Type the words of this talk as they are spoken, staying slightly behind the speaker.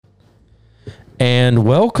And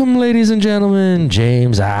welcome, ladies and gentlemen,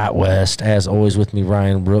 James Out West. As always, with me,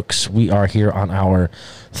 Ryan Brooks. We are here on our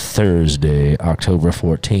Thursday, October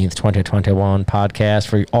 14th, 2021 podcast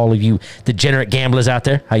for all of you degenerate gamblers out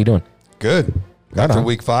there. How you doing? Good. Got through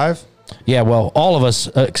week 5? Yeah, well, all of us,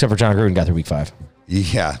 except for John Gruden, got through week 5.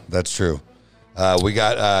 Yeah, that's true. We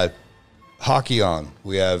got hockey on.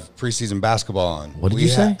 We have preseason basketball on. What did you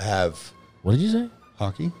say? What did you say?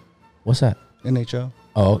 Hockey. What's that? NHL.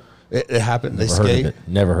 Oh. It happened. They Never skate. heard of it.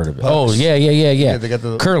 Never heard of it. Pucks. Oh, yeah. They got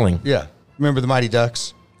the curling. Yeah. Remember the Mighty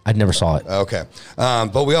Ducks? I never saw it. Okay.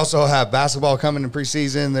 But we also have basketball coming in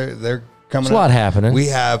preseason. They're coming. There's a lot happening. We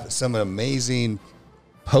have some amazing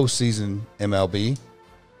postseason MLB.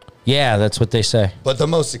 Yeah, that's what they say. But the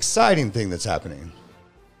most exciting thing that's happening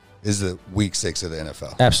is the week 6 of the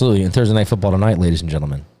NFL. Absolutely. And Thursday Night Football tonight, ladies and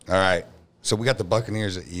gentlemen. All right. So we got the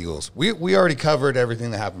Buccaneers at Eagles. We already covered everything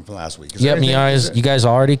that happened from last week. Yep, you guys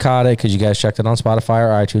already caught it because you guys checked it on Spotify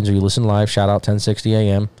or iTunes or you listen live. Shout out 1060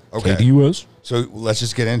 AM. Okay. KDUS. So let's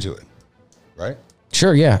just get into it, right?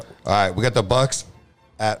 Sure, yeah. All right, we got the Bucs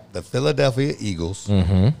at the Philadelphia Eagles.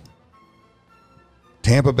 Mm-hmm.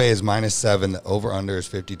 Tampa Bay is -7. The over-under is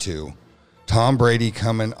 52. Tom Brady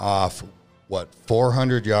coming off,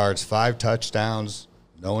 400 yards, 5 touchdowns,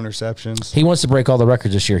 no interceptions. He wants to break all the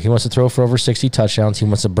records this year. He wants to throw for over 60 touchdowns. He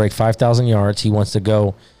wants to break 5,000 yards. He wants to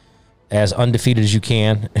go as undefeated as you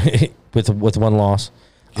can with one loss.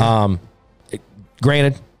 Yeah.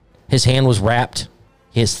 Granted, his hand was wrapped.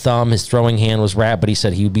 His throwing hand was wrapped, but he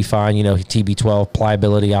said he would be fine. You know, TB12,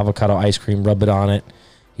 pliability, avocado ice cream, rub it on it.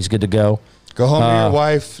 He's good to go. Go home to your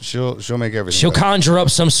wife. She'll make everything. She'll conjure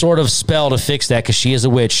up some sort of spell to fix that because she is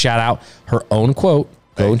a witch. Shout out her own quote.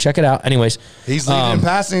 Go and check it out. Anyways. He's leading in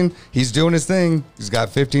passing. He's doing his thing. He's got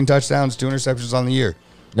 15 touchdowns, 2 interceptions on the year.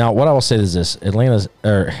 Now, what I will say is this.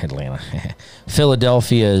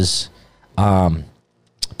 Philadelphia's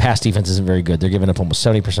pass defense isn't very good. They're giving up almost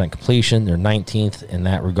 70% completion. They're 19th in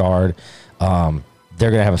that regard. They're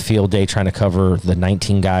going to have a field day trying to cover the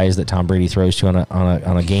 19 guys that Tom Brady throws to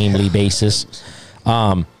on a gamely basis.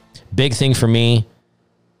 Big thing for me,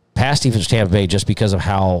 pass defense Tampa Bay, just because of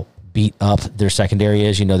how beat up their secondary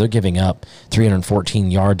is. You know, they're giving up 314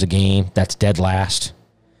 yards a game. That's dead last.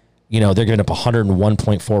 You know, they're giving up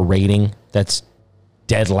 101.4 rating. That's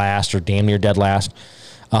dead last or damn near dead last.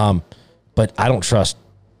 But I don't trust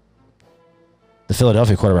the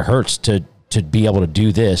Philadelphia quarterback Hurts to be able to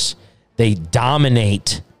do this. They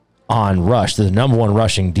dominate on rush. They're the number one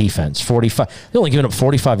rushing defense. 45. They're only giving up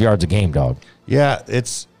 45 yards a game, dog. Yeah,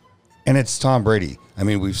 it's Tom Brady. I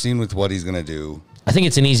mean, we've seen with what he's going to do. I think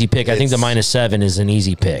it's an easy pick. I think the -7 is an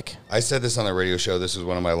easy pick. I said this on the radio show. This is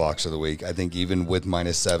one of my locks of the week. I think even with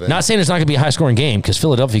 -7. Not saying it's not going to be a high-scoring game because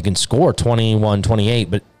Philadelphia can score 21,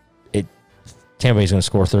 28, but Tampa Bay's going to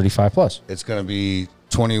score 35 plus. It's going to be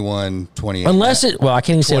 21, 28. Unless I can't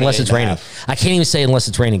even say unless it's raining. I can't even say unless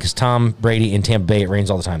it's raining because Tom Brady in Tampa Bay, it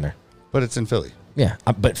rains all the time there. But it's in Philly. Yeah,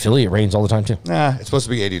 but Philly, it rains all the time too. Nah, it's supposed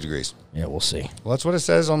to be 80 degrees. Yeah, we'll see. Well, that's what it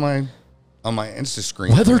says on my Insta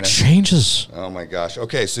screen. Weather changes. Oh, my gosh.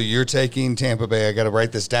 Okay, so you're taking Tampa Bay. I got to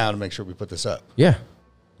write this down to make sure we put this up. Yeah.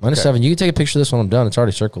 -7. You can take a picture of this when I'm done. It's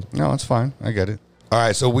already circled. No, it's fine. I get it. All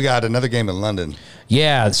right, so we got another game in London.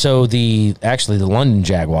 Yeah, so the London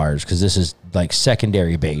Jaguars, because this is like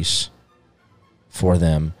secondary base for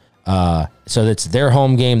them. So it's their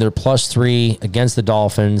home game. They're +3 against the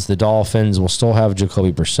Dolphins. The Dolphins will still have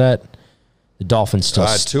Jacoby Brissett. The Dolphins still...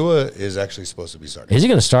 Tua is actually supposed to be starting. Is he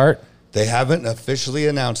going to start? They haven't officially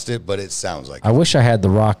announced it, but it sounds like it. I wish I had the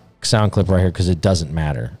Rock sound clip right here because it doesn't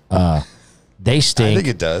matter. They stink. I think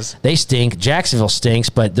it does. They stink. Jacksonville stinks,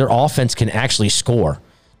 but their offense can actually score.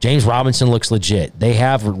 James Robinson looks legit. They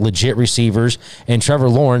have legit receivers, and Trevor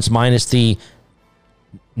Lawrence, minus the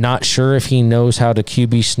not sure if he knows how to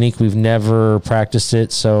QB sneak. We've never practiced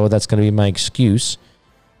it, so that's going to be my excuse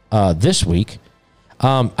this week.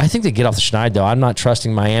 I think they get off the schneid, though. I'm not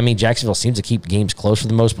trusting Miami. Jacksonville seems to keep games close for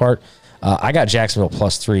the most part. I got Jacksonville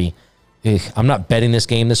 +3. I'm not betting this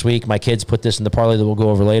game this week. My kids put this in the parlay that we'll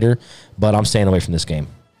go over later, but I'm staying away from this game.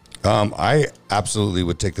 I absolutely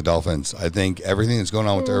would take the Dolphins. I think everything that's going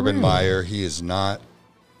on with Urban Meyer, he is not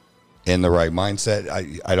in the right mindset.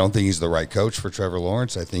 I don't think he's the right coach for Trevor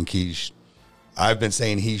Lawrence. I think I've been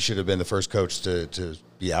saying he should have been the first coach to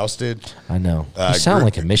be ousted. I know. You sound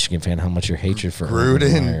like a Michigan fan, how much your hatred for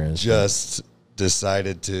Urban Meyer is. Just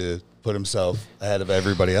decided to put himself ahead of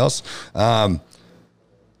everybody else.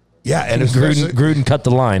 Yeah, and Gruden cut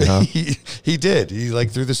the line, huh? He did. He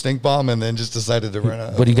threw the stink bomb and then just decided to run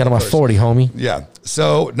out. But he got him at 40, homie. Yeah.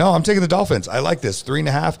 So no, I'm taking the Dolphins. I like this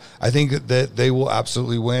 3.5. I think that they will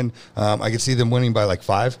absolutely win. I could see them winning by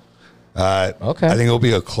 5. Okay. I think it'll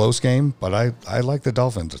be a close game, but I like the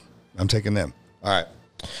Dolphins. I'm taking them. All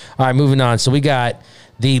right, moving on. So we got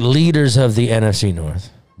the leaders of the NFC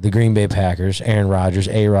North, the Green Bay Packers, Aaron Rodgers,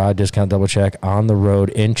 A-Rod, discount double check, on the road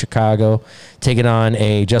in Chicago, taking on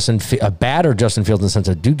a batter Justin Fields in the sense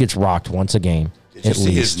that dude gets rocked once a game. Did you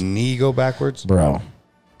see his knee go backwards? Bro,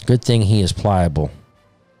 good thing he is pliable.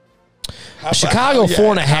 Chicago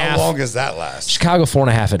 4.5. How long does that last? Chicago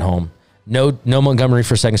 4.5 at home. No Montgomery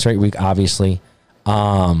for second straight week, obviously.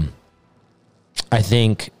 I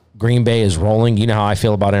think Green Bay is rolling. You know how I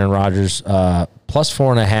feel about Aaron Rodgers. Plus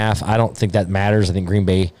 4.5. I don't think that matters. I think Green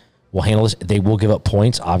Bay will handle this. They will give up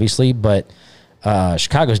points, obviously, but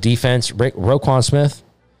Chicago's defense, Roquan Smith,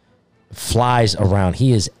 flies around.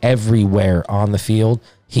 He is everywhere on the field.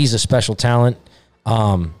 He's a special talent.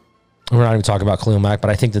 We're not even talking about Khalil Mack, but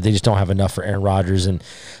I think that they just don't have enough for Aaron Rodgers. And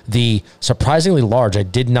the surprisingly large, I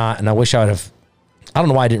did not, and I wish I would have, I don't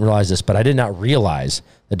know why I didn't realize this, but I did not realize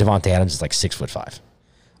that Devontae Adams is like 6'5".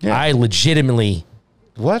 Yeah. I legitimately.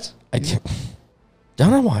 What? I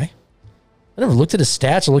don't know why. I never looked at his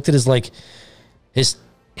stats or looked at his, I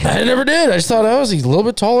never did. I just thought, he's a little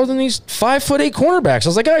bit taller than these 5'8" cornerbacks. I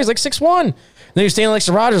was like, he's like 6'1". And then you're standing next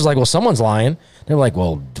to Rodgers, like, well, someone's lying. They're like,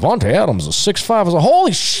 well, Devontae Adams is 6'5". I was like,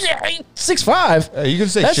 holy shit, 6'5". You can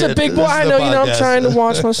say that's shit. a big boy. I know, I'm trying to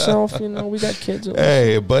watch myself. We got kids.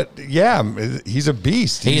 Hey, but yeah, he's a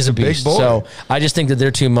beast. He's a beast. Big boy. So I just think that they're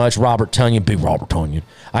too much. Big Robert Tonyan.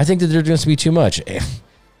 I think that they're going to be too much. You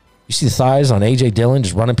see the thighs on A.J. Dillon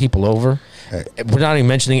just running people over. Hey. We're not even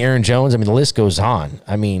mentioning Aaron Jones. I mean, the list goes on.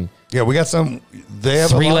 I mean, yeah, we got some. They have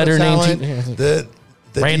three-letter names.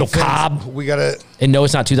 The Randall defense, Cobb. We gotta. And no,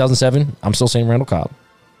 it's not 2007. I'm still saying Randall Cobb.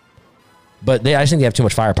 But I just think they have too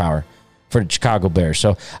much firepower for the Chicago Bears.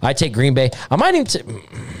 So I take Green Bay. I might even.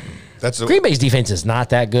 Green Bay's defense is not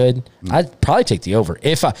that good. I'd probably take the over.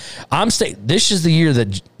 If this is the year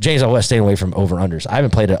that James West staying away from over unders. I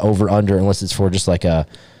haven't played an over under unless it's for just like a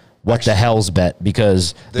the hell's bet,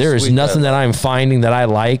 because there is nothing that I'm finding that I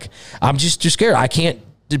like. I'm just too scared. I can't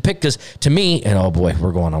depict this to me. And oh boy,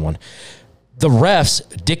 we're going on one. The refs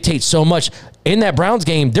dictate so much. In that Browns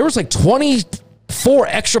game, there was like 24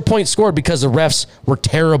 extra points scored because the refs were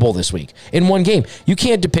terrible this week in one game. You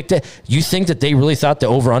can't depict that. You think that they really thought the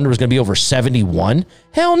over-under was going to be over 71?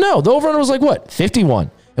 Hell no. The over-under was like, what,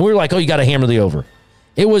 51? And we were like, oh, you got to hammer the over.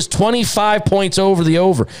 It was 25 points over the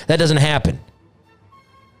over. That doesn't happen.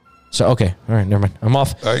 So, okay. All right, never mind. I'm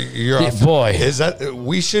off. You're off. Boy.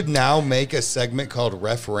 We should now make a segment called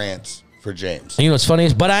Ref Rants for James. And you know what's funny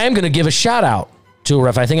is, but I am going to give a shout out to a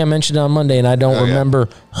ref. I think I mentioned it on Monday, and I don't remember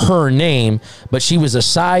her name, but she was a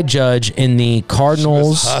side judge in the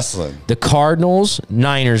Cardinals. The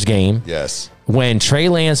Cardinals-Niners game. Yes. When Trey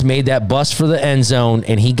Lance made that bust for the end zone,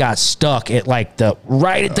 and he got stuck at right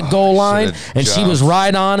at the goal line, and she was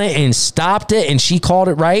right on it and stopped it, and she called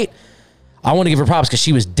it right. I want to give her props because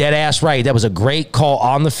she was dead ass right. That was a great call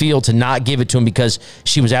on the field to not give it to him because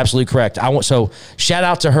she was absolutely correct. So shout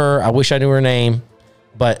out to her. I wish I knew her name,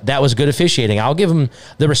 but that was good officiating. I'll give them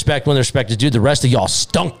the respect when the respect is due. The rest of y'all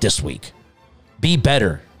stunk this week. Be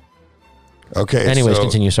better. Okay. Anyways,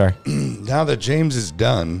 continue. Sorry. Now that James is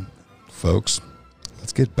done, folks,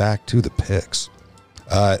 let's get back to the picks.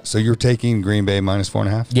 So you're taking Green Bay minus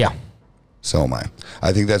 4.5? Yeah. So am I.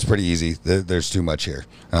 I think that's pretty easy. There's too much here.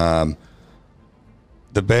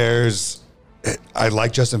 The Bears, I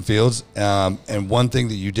like Justin Fields. And one thing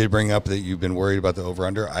that you did bring up that you've been worried about the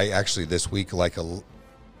over-under, I actually this week like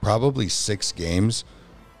probably 6 games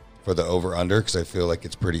for the over-under because I feel like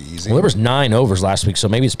it's pretty easy. Well, there was 9 overs last week, so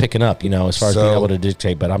maybe it's picking up, as far as being able to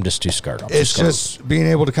dictate, but I'm just too scared. It's just being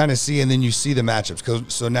able to kind of see, and then you see the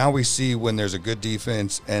matchups. So now we see when there's a good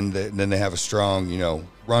defense and then they have a strong,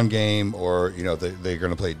 run game or, they're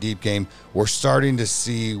going to play a deep game. We're starting to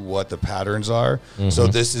see what the patterns are. Mm-hmm. So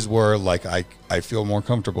this is where, I feel more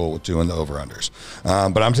comfortable with doing the over-unders.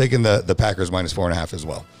 But I'm taking the Packers minus 4.5 as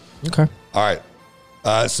well. Okay. All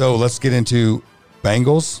right. So let's get into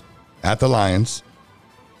Bengals at the Lions.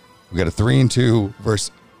 We got a 3-2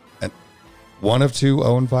 versus one of 2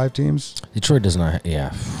 0-5 teams. Detroit does not.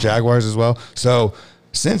 Yeah. Jaguars as well. So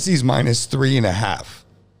since he's minus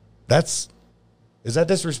 3.5, is that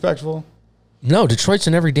disrespectful? No, Detroit's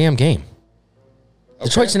in every damn game. Okay.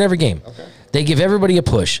 Detroit's in every game. Okay. They give everybody a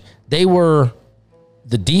push. They were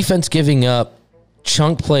the defense giving up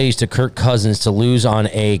chunk plays to Kirk Cousins to lose on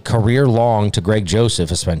a career long to Greg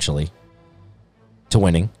Joseph, essentially, to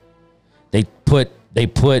winning. They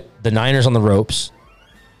put the Niners on the ropes.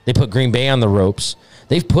 They put Green Bay on the ropes.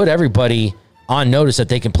 They've put everybody on notice that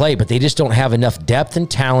they can play, but they just don't have enough depth and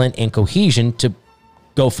talent and cohesion to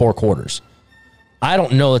go 4 quarters. I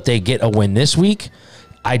don't know that they get a win this week.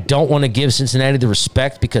 I don't want to give Cincinnati the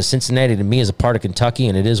respect because Cincinnati to me is a part of Kentucky,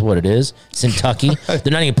 and it is what it is. Kentucky.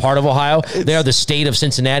 They're not even part of Ohio. They are the state of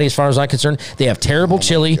Cincinnati as far as I'm concerned. They have terrible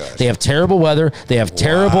chili. They have terrible weather. They have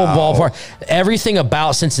terrible ballpark. Everything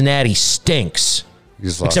about Cincinnati stinks.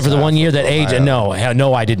 Except for the 1 year that AJ,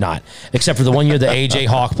 no, I did not. Except for the 1 year that AJ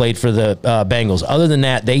Hawk played for the Bengals. Other than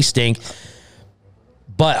that, they stink.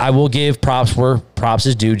 But I will give props where props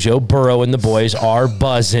is due. Joe Burrow and the boys are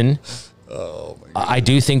buzzing. Oh, my God. I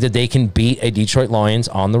do think that they can beat a Detroit Lions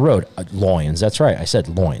on the road. Lions, that's right. I said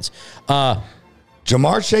Lions.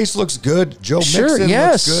 Jamar Chase looks good. Joe Mixon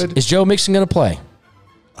looks good. Is Joe Mixon going to play?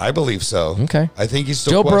 I believe so. Okay. I think he's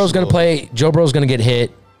still Joe Burrow's going to play. Joe Burrow's going to get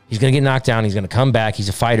hit. He's going to get knocked down. He's going to come back. He's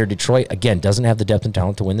a fighter. Detroit, again, doesn't have the depth and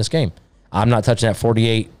talent to win this game. I'm not touching that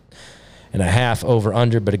 48.5 over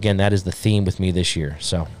under, but again, that is the theme with me this year.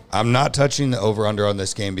 So I'm not touching the over under on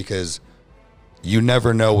this game because you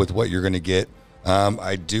never know with what you're going to get.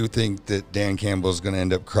 I do think that Dan Campbell is going to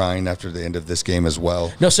end up crying after the end of this game as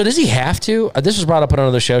well. No, so does he have to? This was brought up on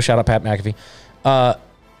another show. Shout out Pat McAfee.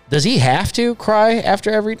 Does he have to cry after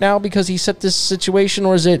every now because he set this situation,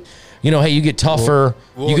 or is it, hey, you get tougher.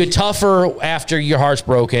 You get tougher after your heart's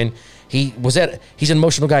broken. He's an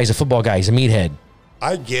emotional guy. He's a football guy. He's a meathead.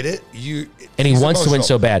 I get it. And he wants to win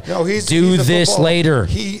so bad. No, he's this later.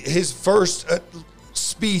 His first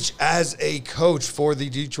speech as a coach for the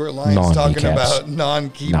Detroit Lions, talking about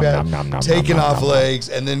non-keypad, taking off legs,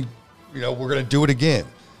 and then we're going to do it again.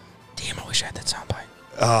 Damn, I wish I had that soundbite.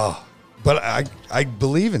 Oh, but I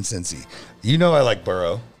believe in Cincy. I like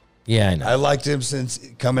Burrow. Yeah, I know. I liked him since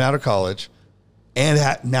coming out of college, and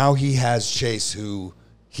now he has Chase, who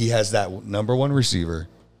he has that number one receiver.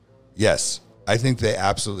 Yes, I think they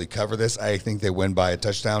absolutely cover this. I think they win by a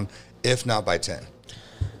touchdown, if not by 10.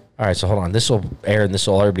 All right, so hold on. This will air and this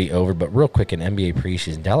will already be over, but real quick in NBA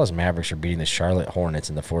preseason, Dallas Mavericks are beating the Charlotte Hornets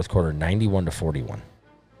in the fourth quarter 91-41.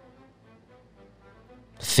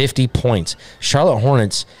 50 points. Charlotte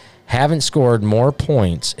Hornets haven't scored more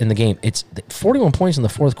points in the game. It's 41 points in the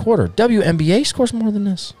fourth quarter. WNBA scores more than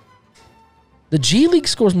this. The G League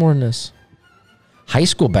scores more than this. High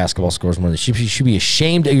school basketball scores more than this. You should be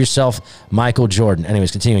ashamed of yourself, Michael Jordan.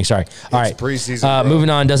 Anyways, continuing. Sorry. All right. Preseason. Moving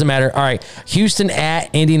on. Doesn't matter. All right. Houston at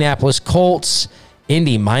Indianapolis Colts.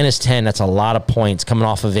 Indy -10. That's a lot of points coming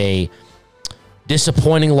off of a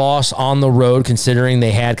disappointing loss on the road, considering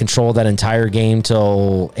they had control of that entire game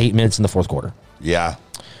till 8 minutes in the fourth quarter. Yeah.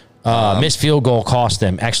 Missed field goal cost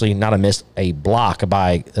them. Actually, not a miss, a block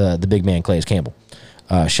by the big man, Calais Campbell.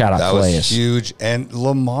 Shout out that Calais. That was huge. And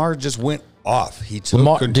Lamar just went off.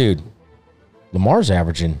 Lamar's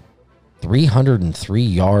averaging 303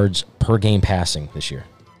 yards per game passing this year.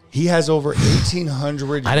 He has over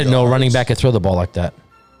 1,800 I didn't know running back could throw the ball like that.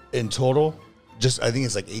 In total? I think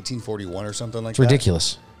it's like 1,841 or something like that. It's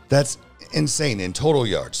ridiculous. That's insane in total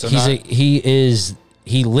yards. So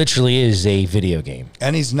he literally is a video game.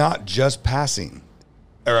 And he's not just passing.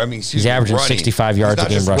 He's averaging running. 65 yards a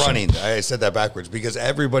game rushing. Running. I said that backwards because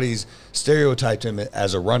everybody's stereotyped him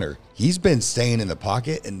as a runner. He's been staying in the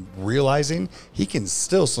pocket and realizing he can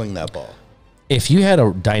still sling that ball. If you had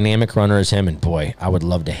a dynamic runner as him, and boy, I would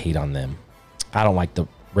love to hate on them. I don't like the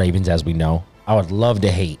Ravens, as we know. I would love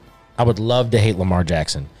to hate Lamar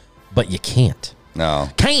Jackson, but you can't. No.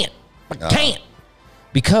 Can't.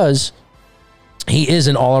 Because he is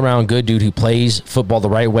an all-around good dude who plays football the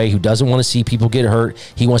right way, who doesn't want to see people get hurt.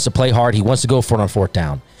 He wants to play hard. He wants to go for it on fourth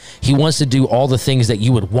down. He wants to do all the things that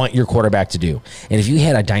you would want your quarterback to do. And if you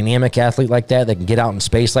had a dynamic athlete like that can get out in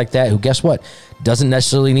space like that, who, guess what, doesn't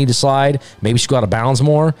necessarily need to slide, maybe should go out of bounds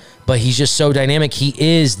more, but he's just so dynamic, he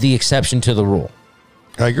is the exception to the rule.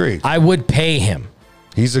 I agree. I would pay him.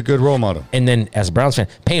 He's a good role model. And then, as a Browns fan,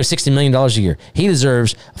 pay him $60 million a year. He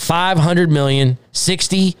deserves $500 million,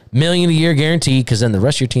 $60 million a year guaranteed, because then the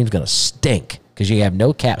rest of your team's going to stink because you have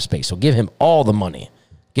no cap space. So give him all the money.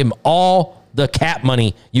 Give him all the cap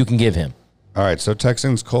money you can give him. All right, so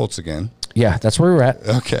Texans, Colts again. Yeah, that's where we're at.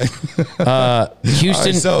 Okay.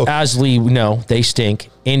 Houston, as we know, they stink.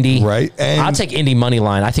 Indy. Right. And I'll take Indy money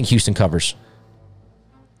line. I think Houston covers.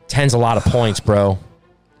 10's a lot of points, bro.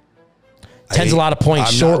 10's a lot of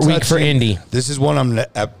points. Short week for Indy. This is one I'm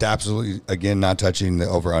absolutely, again, not touching the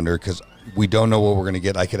over-under because we don't know what we're going to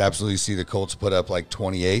get. I could absolutely see the Colts put up like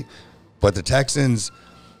 28. But the Texans,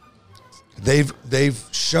 they've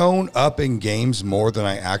shown up in games more than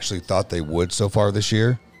I actually thought they would so far this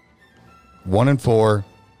year. 1-4,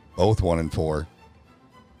 both 1-4.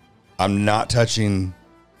 I'm not touching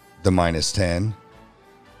the -10.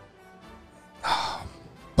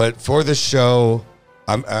 But for this show,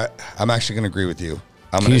 I'm actually going to agree with you.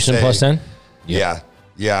 I'm Houston say, +10? Yeah.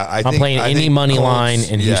 Yeah. I'm playing any money line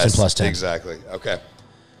in Houston plus 10. Exactly. Okay.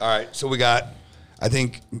 All right. So we got, I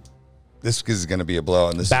think this is going to be a blow.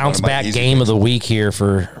 And this Bounce is one of my back easy game picks. of the week here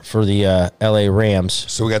for the LA Rams.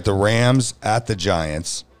 So we got the Rams at the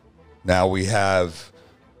Giants. Now we have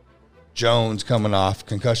Jones coming off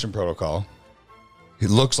concussion protocol. He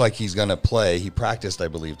looks like he's going to play. He practiced, I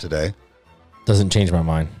believe, today. Doesn't change my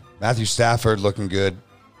mind. Matthew Stafford looking good.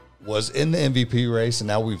 Was in the MVP race, and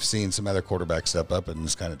now we've seen some other quarterbacks step up, and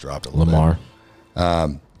it's kind of dropped a little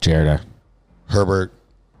Lamar. Jared. Herbert,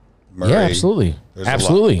 Murray. Yeah, absolutely.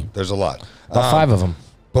 Absolutely. There's a lot. About 5 of them.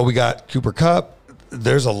 But we got Cooper Kupp.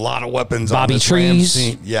 There's a lot of weapons Bobby on this Trees. Rams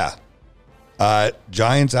team. Yeah.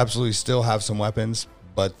 Giants absolutely still have some weapons,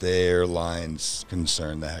 but their lines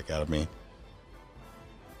concern the heck out of me.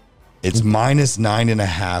 It's minus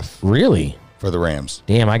 9.5 Really? for the Rams.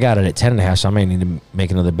 Damn, I got it at 10.5, so I may need to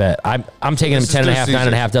make another bet. I'm taking them This is 10.5, their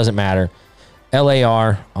season. 9.5, doesn't matter.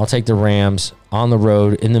 LAR, I'll take the Rams on the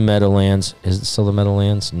road in the Meadowlands. Is it still the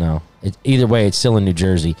Meadowlands? No. Either way, it's still in New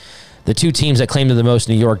Jersey. The two teams that claim to the most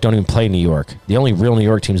New York don't even play New York. The only real New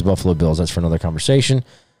York team is Buffalo Bills. That's for another conversation.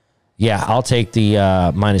 Yeah, I'll take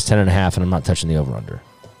the minus 10.5, and I'm not touching the over-under.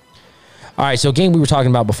 All right, so a game we were talking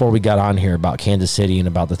about before we got on here about Kansas City and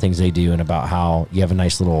about the things they do and about how you have a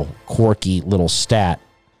nice little quirky little stat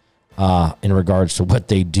in regards to what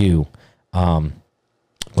they do,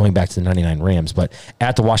 going back to the 99 Rams. But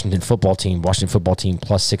at the Washington football team plus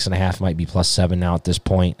 6.5 might be plus 7 now at this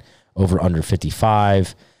point, over under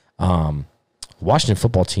 55. Washington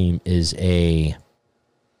football team is a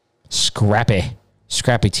scrappy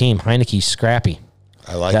team. Heineke's scrappy.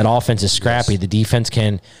 I like That it. offense is scrappy. Yes. The defense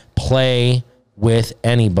can play with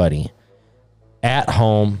anybody. At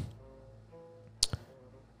home,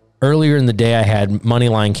 earlier in the day, I had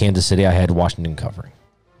moneyline Kansas City. I had Washington covering.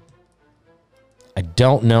 I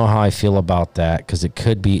don't know how I feel about that because it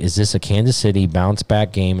could be, is this a Kansas City bounce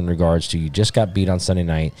back game in regards to you just got beat on Sunday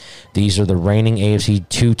night? These are the reigning AFC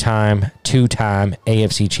two-time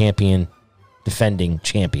AFC champion, defending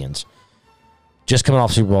champions. Just coming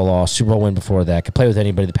off Super Bowl loss, Super Bowl win before that. Could play with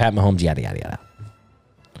anybody. The Pat Mahomes, yada, yada, yada.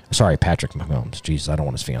 Sorry, Patrick Mahomes. Jesus, I don't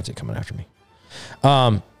want his fiance coming after me.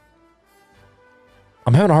 I'm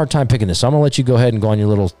having a hard time picking this, so I'm going to let you go ahead and go on your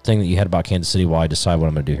little thing that you had about Kansas City while I decide what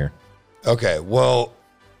I'm going to do here. Okay, well,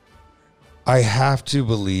 I have to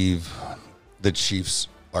believe the Chiefs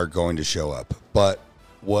are going to show up. But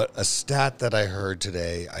what a stat that I heard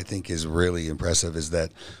today I think is really impressive is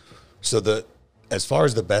that as far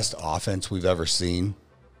as the best offense we've ever seen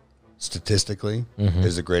statistically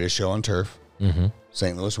is the greatest show on turf,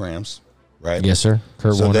 St. Louis Rams, right? Yes, sir.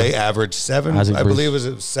 Kurt So Warner. they averaged Isaac I Bruce. believe it was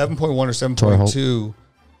 7.1 or 7.2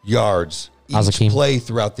 yards each Hakeem. play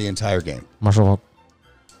throughout the entire game. Marshall Falk.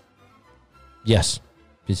 Yes.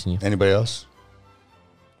 Continue. Anybody else?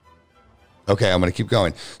 Okay, I'm going to keep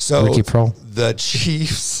going. So Ricky Pro. the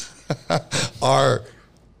Chiefs are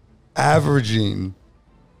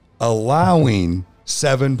allowing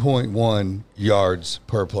 7.1 yards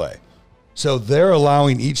per play. So they're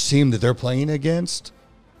allowing each team that they're playing against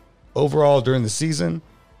overall during the season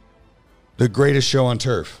the greatest show on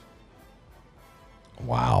turf.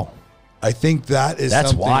 Wow. I think that's That's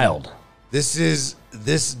something- wild.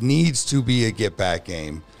 This needs to be a get back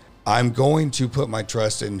game. I'm going to put my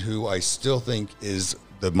trust in who I still think is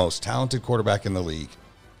the most talented quarterback in the league,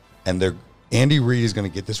 and Andy Reid is going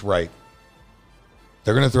to get this right.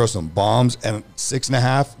 They're going to throw some bombs, and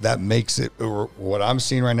 6.5. That makes it. What I'm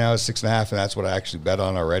seeing right now is 6.5, and that's what I actually bet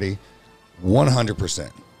on already. 100%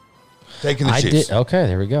 taking the Chiefs. Okay,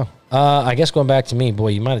 there we go. I guess going back to me, boy,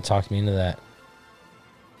 you might have talked me into that.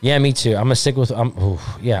 Yeah, me too. I'm gonna stick with. I'm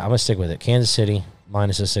gonna stick with it. Kansas City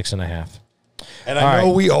minus a 6.5. And I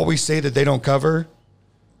know we always say that they don't cover,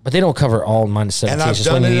 But they don't cover all minus 17. and I've It's just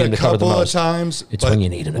done when you need it them a to cover the couple of most. times. It's when you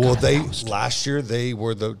need them to cover the most. Last year they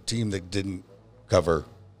were the team that didn't cover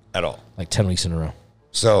at all. Like 10 weeks in a row.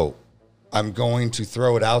 So I'm going to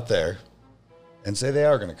throw it out there and say they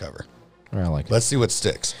are going to cover. All right, I like it. Let's see what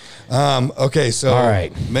sticks. Okay, so All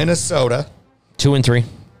right. Minnesota 2-3.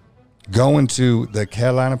 going to the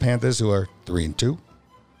Carolina Panthers, who are 3-2.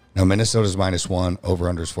 Now Minnesota's -1, over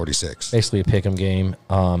under is 46. Basically a pick'em game.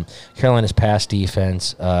 Carolina's pass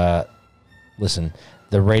defense. Listen,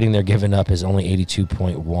 the rating they're giving up is only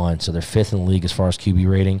 82.1, so they're fifth in the league as far as QB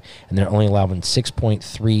rating, and they're only allowing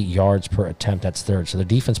 6.3 yards per attempt. That's third. So their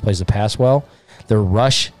defense plays the pass well. Their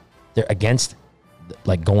rush, they're against,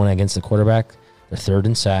 like going against the quarterback. They're third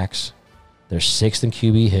in sacks. They're sixth in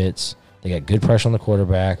QB hits. They got good pressure on the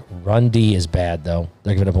quarterback. Run D is bad though.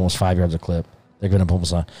 They're giving up almost 5 yards a clip. They're giving up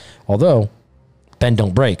almost. Although bend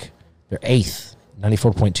don't break. They're eighth,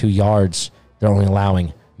 94.2 yards They're only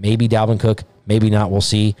allowing maybe Dalvin Cook, maybe not. We'll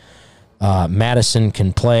see. Madison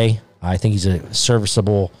can play. I think he's a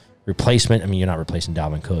serviceable replacement. I mean, you're not replacing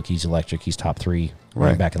Dalvin Cook. He's electric. He's top 3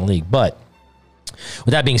 running back in the league. But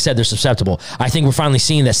with that being said, they're susceptible. I think we're finally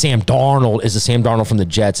seeing that Sam Darnold is the Sam Darnold from the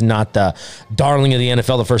Jets, not the darling of the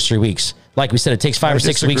NFL the first 3 weeks. Like we said, it takes 5 or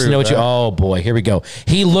 6 weeks to know what you... Oh, boy, here we go.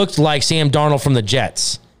 He looked like Sam Darnold from the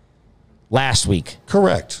Jets last week.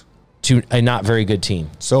 Correct. To a not very good team.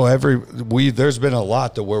 So there's been a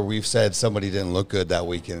lot to where we've said somebody didn't look good that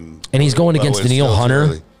weekend. And he's going against Danielle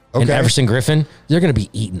Hunter and Everson Griffin. They're going to be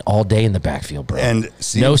eating all day in the backfield, bro. And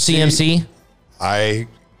no CMC?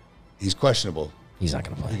 He's questionable. He's not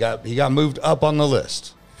going to play. He got moved up on the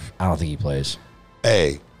list. I don't think he plays.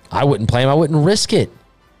 Hey. I wouldn't play him. I wouldn't risk it.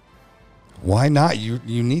 Why not? You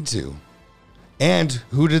need to. And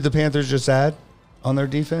who did the Panthers just add on their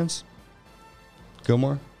defense?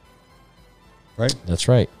 Gilmore? Right? That's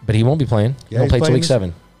right. But he won't be playing. He won't play till week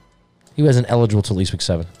 7. He wasn't eligible till at least week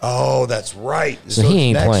 7. Oh, that's right. So he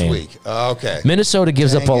ain't next playing. Week. Okay. Minnesota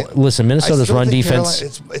gives up all... Listen, Minnesota's run defense...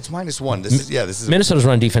 It's -1. This is Minnesota's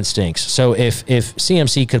run defense stinks. So if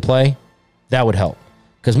CMC could play, that would help.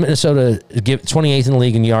 Because Minnesota give 28th in the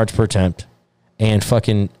league in yards per attempt. And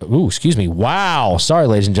wow. Sorry,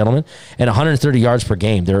 ladies and gentlemen. And 130 yards per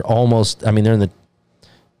game. They're almost... I mean, they're in the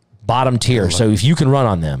bottom tier. So if you can run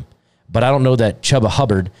on them... But I don't know that Chuba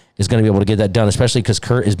Hubbard is going to be able to get that done, especially because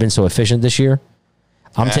Kurt has been so efficient this year.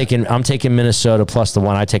 I'm taking Minnesota plus the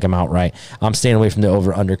 1. I take them outright. I'm staying away from the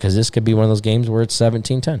over-under because this could be one of those games where it's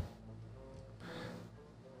 17-10.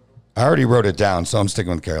 I already wrote it down, so I'm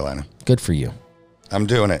sticking with Carolina. Good for you. I'm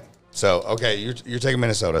doing it. So, okay, you're taking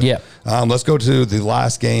Minnesota. Yeah. Let's go to the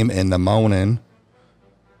last game in the morning.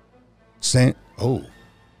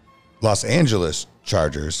 Los Angeles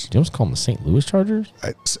Chargers. Do you almost call them the St. Louis Chargers?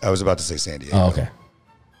 I was about to say San Diego. Oh, okay.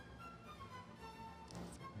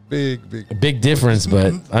 Big difference,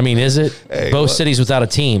 but I mean, is it? Hey, both cities without a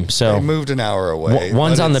team, so they moved an hour away.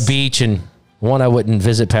 One's on the beach, and one I wouldn't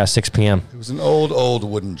visit past 6 p.m. It was an old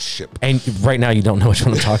wooden ship. And right now, you don't know which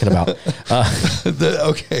one I'm talking about. The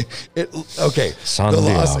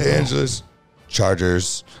Los Angeles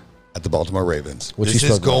Chargers at the Baltimore Ravens. This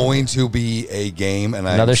is going to be a game, and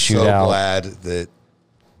I'm so glad that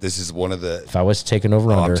this is one of the... If I was to take an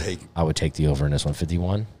over-under, I would take the over in this one.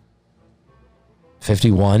 51?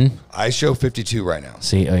 51? I show 52 right now.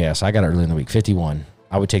 See, so I got it early in the week. 51.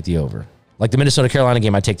 I would take the over. Like the Minnesota-Carolina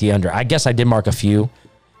game, I'd take the under. I guess I did mark a few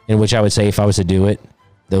in which I would say if I was to do it,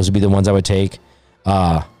 those would be the ones I would take.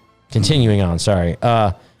 Continuing on, sorry.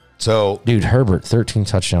 So, dude, Herbert, 13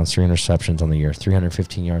 touchdowns, 3 interceptions on the year,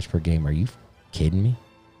 315 yards per game. Are you kidding me?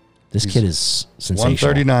 This kid is sensational.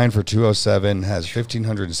 139 for 207, has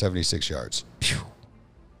 1,576 yards. Eckler,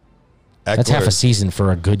 that's half a season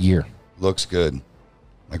for a good year. Looks good.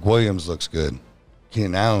 Mike Williams looks good.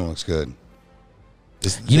 Keenan Allen looks good.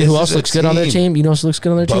 You know who else looks good on their team? You know who else looks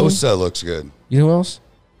good on their team? Bosa looks good. You know who else?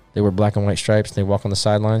 They wear black and white stripes. They walk on the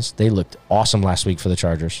sidelines. They looked awesome last week for the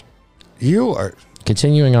Chargers. You are...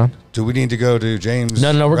 Continuing on. Do we need to go to James?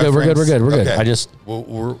 No, we're good. We're good. Okay.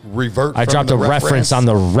 We'll revert. I dropped a reference on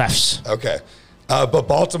the refs. Okay. But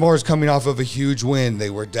Baltimore is coming off of a huge win.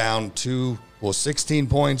 They were down 16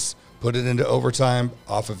 points, put it into overtime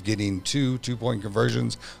off of getting 2-point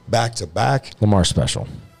conversions back to back. Lamar special.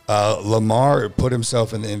 Lamar put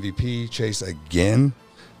himself in the MVP chase again.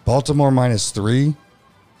 Baltimore -3.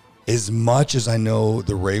 As much as I know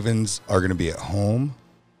the Ravens are going to be at home,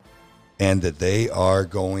 and that they are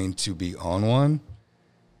going to be on one,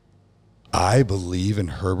 I believe in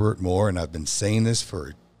Herbert more, and I've been saying this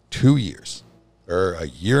for 2 years, or a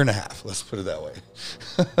year and a half, let's put it that way.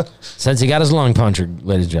 Since he got his lung punctured,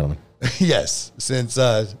 ladies and gentlemen. Yes, since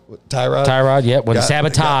Tyrod. When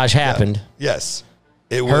sabotage happened. Yes.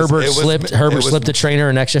 Herbert slipped the trainer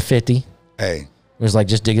an extra 50. Hey. It was like,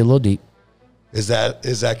 just dig it a little deep. Is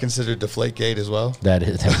that considered Deflategate as well? That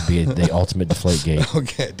would be the ultimate Deflategate.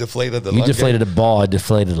 Okay, deflated the lung. You deflated gate. A ball, I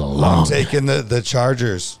deflated a lung. I'm taking the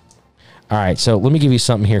Chargers. All right, so let me give you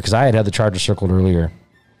something here, because I had the Chargers circled earlier,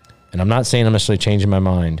 and I'm not saying I'm necessarily changing my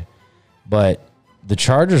mind, but the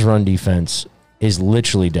Chargers' run defense is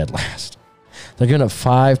literally dead last. They're giving up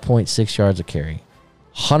 5.6 yards a carry,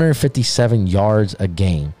 157 yards a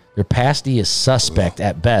game. Their pass D is suspect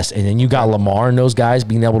at best. And then you got Lamar and those guys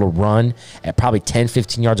being able to run at probably 10,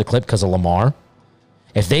 15 yards a clip because of Lamar.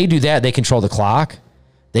 If they do that, they control the clock.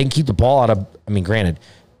 They can keep the ball out of... I mean, granted,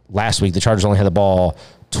 last week the Chargers only had the ball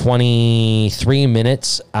 23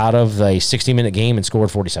 minutes out of a 60-minute game and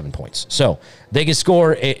scored 47 points. So they can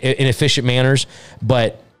score in efficient manners,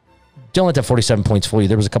 but don't let that 47 points fool you.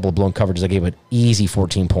 There was a couple of blown coverages. I gave it easy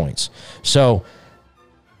 14 points. So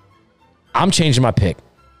I'm changing my pick.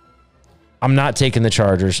 I'm not taking the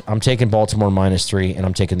Chargers. I'm taking Baltimore -3, and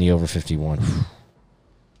I'm taking the over 51.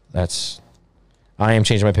 I am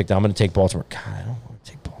changing my pick. Now I'm going to take Baltimore. God, I don't want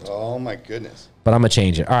to take Baltimore. Oh, my goodness. But I'm going to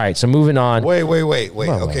change it. All right, so moving on. Wait.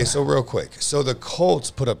 Okay, so real quick. So the Colts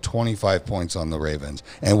put up 25 points on the Ravens,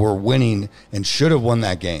 and were winning and should have won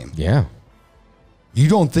that game. Yeah. You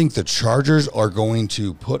don't think the Chargers are going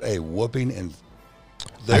to put a whooping and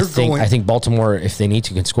I think Baltimore, if they need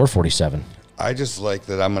to, can score 47. I just like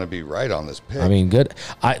that I'm going to be right on this pick. I mean, good.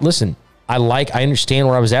 I understand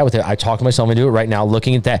where I was at with it. I talked myself into it right now,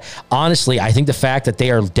 looking at that. Honestly, I think the fact that they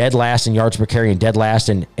are dead last in yards per carry and dead last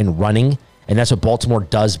in running, and that's what Baltimore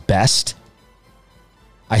does best,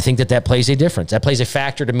 I think that plays a difference. That plays a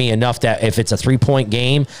factor to me enough that if it's a 3-point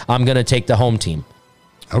game, I'm going to take the home team.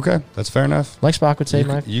 Okay, that's fair enough. Like Spock would say,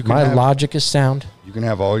 my logic is sound. You can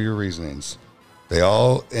have all your reasonings. They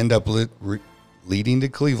all end up leading to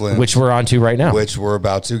Cleveland. Which we're on to right now. Which we're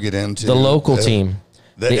about to get into. The local team.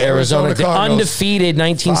 The Arizona the undefeated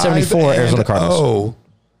 1974 Arizona Cardinals.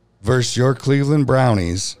 Versus your Cleveland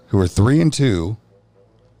Brownies, who are 3-2,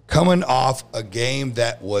 coming off a game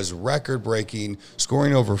that was record-breaking,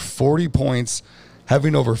 scoring over 40 points,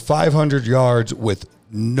 having over 500 yards with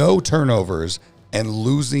no turnovers, and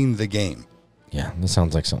losing the game. Yeah, that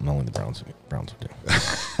sounds like something only the Browns would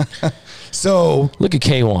do. So look at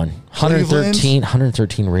K1.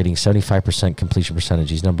 113 rating, 75% completion percentage.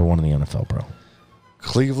 He's number 1 in the NFL, bro.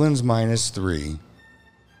 Cleveland's -3.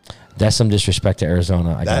 That's some disrespect to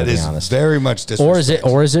Arizona. I gotta be honest. That is very much disrespect.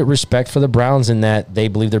 Or is it respect for the Browns in that they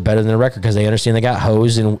believe they're better than their record because they understand they got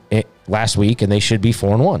hosed last week and they should be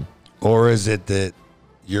 4-1? Or is it that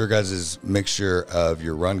your guys' mixture of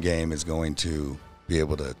your run game is going to be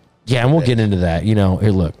able to? Yeah, and we'll get into that. You know,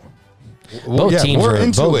 here, look. Both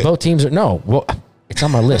teams are no. Well, it's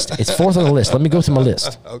on my list. It's 4th on the list. Let me go through my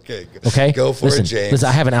list. Okay. Go for it, James. Listen,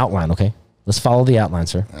 I have an outline. Okay, let's follow the outline,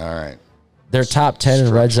 sir. All right. They're top 10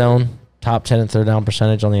 in red zone, top 10 in third down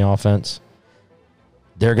percentage on the offense.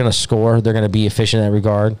 They're going to score. They're going to be efficient in that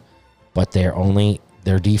regard, but their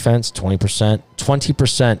defense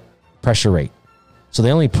 20% pressure rate. So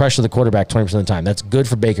they only pressure the quarterback 20% of the time. That's good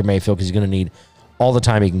for Baker Mayfield because he's going to need all the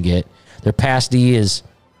time he can get. Their pass D is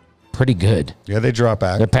pretty good. Yeah, they drop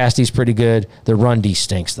back. Their pass D is pretty good. Their run D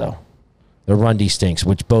stinks, though. Their run D stinks,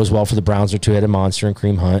 which bodes well for the Browns. Their two-headed monster and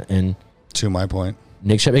Kareem Hunt. And to my point.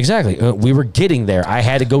 Nick Chubb. Exactly. We were getting there. I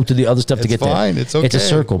had to go through the other stuff to get there. It's fine. It's okay. It's a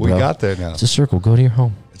circle, bro. We got there now. It's a circle. Go to your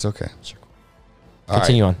home. It's okay. Circle.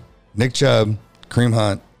 Continue on. Nick Chubb, Kareem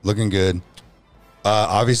Hunt, looking good.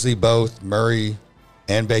 Obviously, both Murray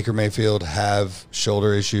and Baker Mayfield have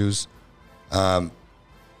shoulder issues. I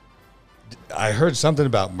heard something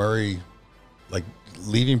about Murray, like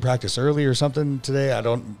leaving practice early or something today. I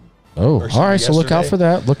don't. Oh, all right. Yesterday. So look out for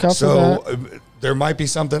that. Look out for that. There might be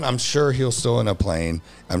something. I'm sure he'll still end up playing.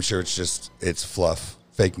 I'm sure it's fluff,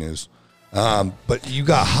 fake news. But you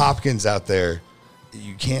got Hopkins out there.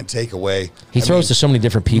 You can't take away. He throws to so many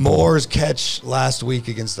different people. Moore's catch last week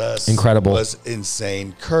against us, incredible, was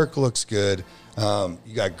insane. Kirk looks good.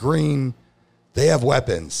 You got Green. They have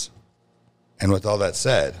weapons. And with all that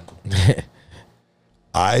said,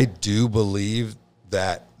 I do believe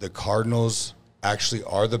that the Cardinals actually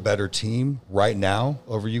are the better team right now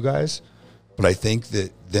over you guys. But I think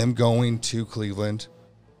that them going to Cleveland,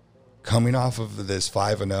 coming off of this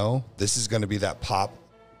 5-0, this is going to be that pop,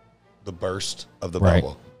 the burst of the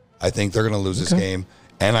bubble. I think they're going to lose this game,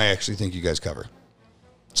 and I actually think you guys cover.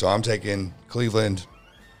 So I'm taking Cleveland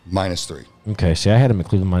 -3. Okay, see, I had him at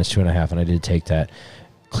Cleveland -2.5, and I did take that.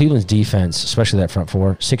 Cleveland's defense, especially that front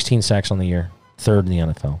four, 16 sacks on the year, 3rd in the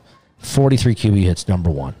NFL. 43 QB hits,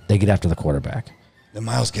 number 1. They get after the quarterback. The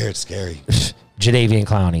Myles Garrett's scary. Jadeveon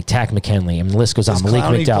Clowney, Tack McKinley. I mean, the list goes on. Malik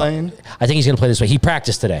McDowell. I think he's going to play this way. He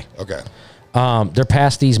practiced today. Okay. They're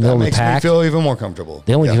past these middle of the pack. That makes me feel even more comfortable.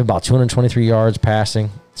 They only give about 223 yards passing,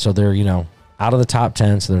 so they're, out of the top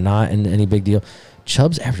 10, so they're not in any big deal.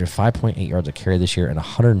 Chubb's averaging 5.8 yards a carry this year and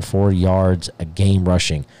 104 yards a game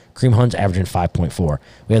rushing. Kareem Hunt's averaging 5.4.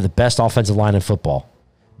 We have the best offensive line in football.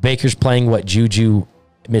 Baker's playing what Juju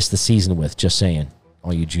missed the season with, just saying.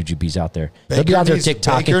 All you Juju bees out there. They'll be out there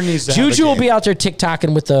tick-tocking. Juju will be out there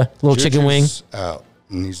tick-tocking with the little chicken wing. Out,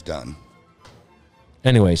 and he's done.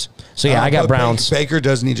 Anyways, so yeah, I got Browns. Baker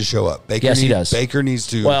does need to show up. He does. Baker needs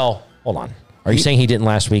to. Well, hold on. Are you saying he didn't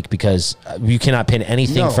last week because you cannot pin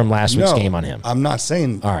anything from last week's game on him? I'm not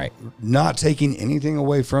saying. All right. Not taking anything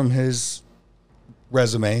away from his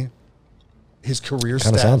resume, his career stats.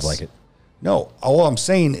 Kind of sounds like it. No, all I'm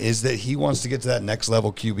saying is that he wants to get to that next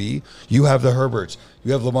level QB. You have the Herberts,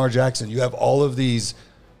 you have Lamar Jackson, you have all of these,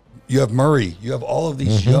 you have Murray, you have all of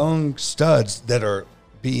these young studs that are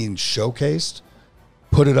being showcased.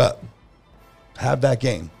 Put it up. Have that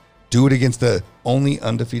game. Do it against the only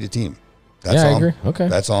undefeated team. That's I agree. Okay.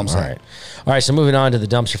 That's all I'm saying. All right, so moving on to the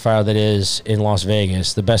dumpster fire that is in Las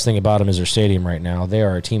Vegas. The best thing about them is their stadium right now. They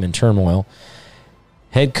are a team in turmoil.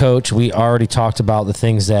 Head coach, we already talked about the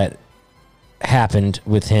things that happened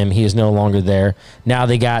with him. He is no longer there. Now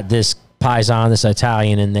they got this Paisan, this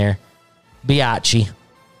Italian in there. Biaggi.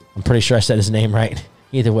 I'm pretty sure I said his name right.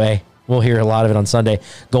 Either way, we'll hear a lot of it on Sunday.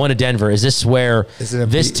 Going to Denver. Is this where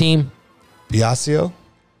this team? Biasio?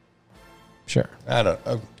 Sure. I don't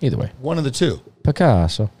know. Either way. One of the two.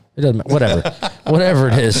 Picasso. It doesn't matter. Whatever. Whatever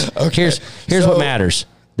it is. Okay. Here's what matters.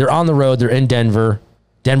 They're on the road. They're in Denver.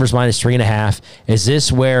 Denver's -3.5. Is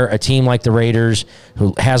this where a team like the Raiders,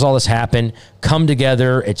 who has all this happen, come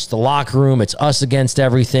together? It's the locker room. It's us against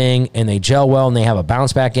everything, and they gel well, and they have a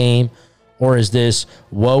bounce-back game? Or is this,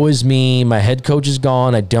 woe is me, my head coach is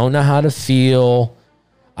gone, I don't know how to feel,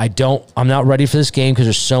 I'm not ready for this game because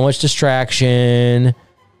there's so much distraction.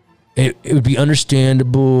 It would be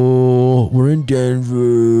understandable. We're in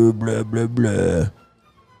Denver, blah, blah, blah.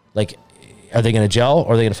 Like, are they going to gel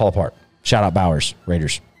or are they going to fall apart? Shout out Bowers,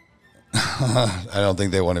 Raiders. I don't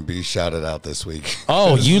think they want to be shouted out this week.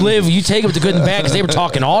 Oh, you take it with the good and bad because they were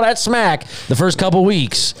talking all that smack the first couple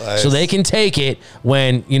weeks. So they can take it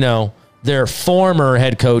when, their former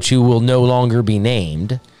head coach, who will no longer be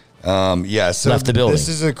named, so left the building. This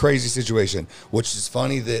is a crazy situation, which is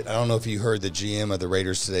funny that I don't know if you heard the GM of the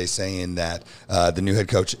Raiders today saying that the new head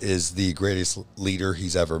coach is the greatest leader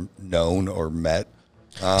he's ever known or met.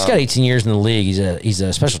 He's got 18 years in the league. He's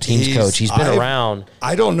a special teams coach. He's been around.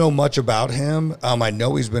 I don't know much about him. I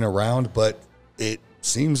know he's been around, but it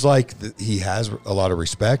seems like he has a lot of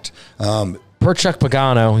respect. Per Chuck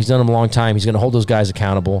Pagano, he's done them a long time. He's going to hold those guys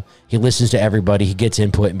accountable. He listens to everybody. He gets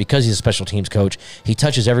input. And because he's a special teams coach, he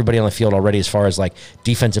touches everybody on the field already as far as like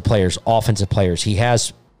defensive players, offensive players. He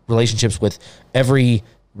has relationships with every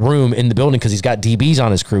room in the building because he's got DBs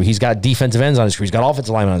on his crew. He's got defensive ends on his crew. He's got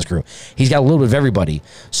offensive linemen on his crew. He's got a little bit of everybody.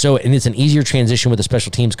 So, and it's an easier transition with a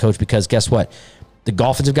special teams coach because guess what? The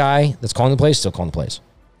offensive guy that's calling the plays still calling the plays.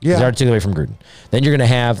 Yeah. He's already took away from Gruden. Then you're going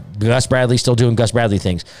to have Gus Bradley still doing Gus Bradley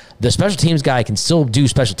things. The special teams guy can still do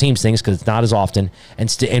special teams things because it's not as often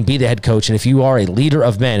and be the head coach. And if you are a leader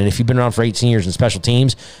of men and if you've been around for 18 years in special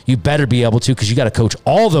teams, you better be able to because you got to coach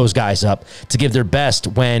all those guys up to give their best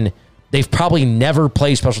when they've probably never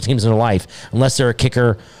played special teams in their life unless they're a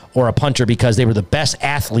kicker or a punter because they were the best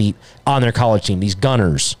athlete on their college team. These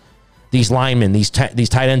gunners, these linemen, these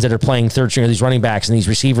tight ends that are playing third string, these running backs, and these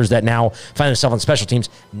receivers that now find themselves on special teams,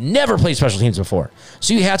 never played special teams before.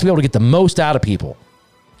 So you have to be able to get the most out of people.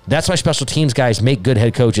 That's why special teams guys make good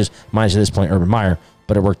head coaches, minus at this point Urban Meyer,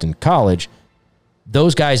 but it worked in college.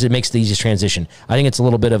 Those guys, it makes the easiest transition. I think it's a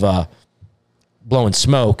little bit of a blowing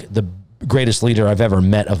smoke. The greatest leader I've ever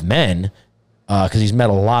met of men, because he's met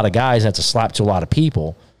a lot of guys, and that's a slap to a lot of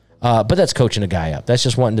people. But that's coaching a guy up. That's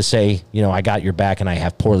just wanting to say, I got your back and I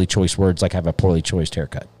have poorly choiced words like I have a poorly choiced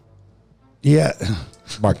haircut. Yeah.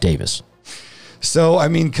 Mark Davis. So,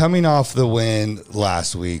 coming off the win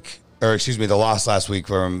last week, the loss last week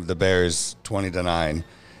from the Bears 20-9,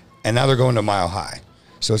 and now they're going to Mile High.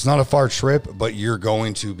 So it's not a far trip, but you're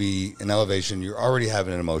going to be in elevation. You're already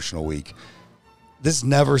having an emotional week. This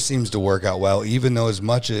never seems to work out well, even though as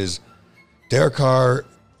much as Derek Carr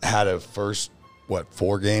had a first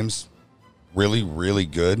 4 games, really, really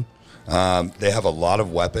good. They have a lot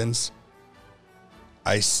of weapons.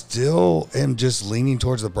 I still am just leaning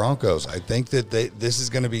towards the Broncos. I think that this is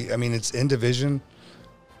going to be, it's in division.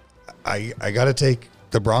 I got to take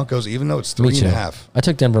the Broncos, even though it's 3.5. I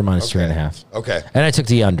took Denver -3.5. Okay. And I took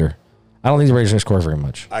the under. I don't think the Raiders are going to score very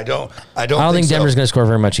much. I don't think Denver's going to score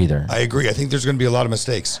very much either. I agree. I think there's going to be a lot of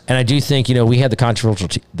mistakes. And I do think, we had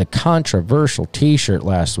the controversial T-shirt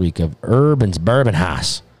last week of Urban's Bourbon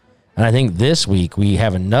House. And I think this week we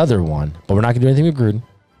have another one, but we're not going to do anything with Gruden.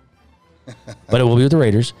 But it will be with the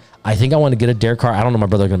Raiders. I think I want to get a Derek Carr. I don't know my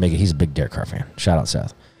brother's going to make it. He's a big Derek Carr fan. Shout out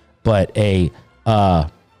Seth. But a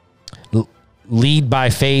lead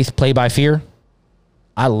by faith, play by fear.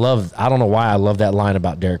 I don't know why I love that line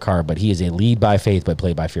about Derek Carr, but he is a lead by faith but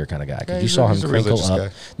play by fear kind of guy. Because you saw him crinkle up. Guy.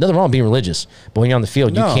 Nothing wrong with being religious, but when you're on the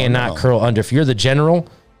field, you cannot curl under. If you're the general,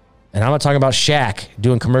 and I'm not talking about Shaq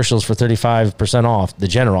doing commercials for 35% off, the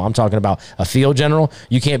general. I'm talking about a field general.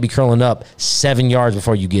 You can't be curling up 7 yards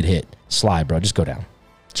before you get hit. Slide, bro. Just go down.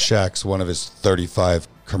 Shaq's one of his 35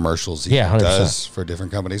 commercials he 100%. does for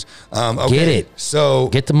different companies. Okay, get it. So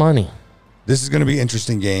get the money. This is going to be an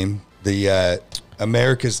interesting game. The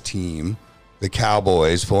America's team, the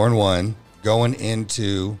Cowboys, 4-1, going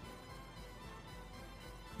into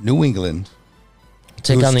New England.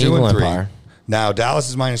 Take on the Eagle Empire. Now, Dallas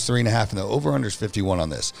is -3.5, and the over-under is 51 on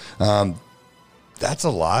this. That's a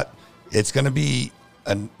lot. It's going to be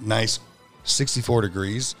a nice 64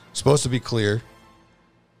 degrees. Supposed to be clear.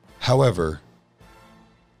 However,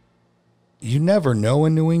 you never know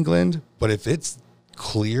in New England, but if it's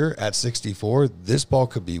clear at 64, this ball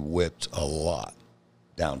could be whipped a lot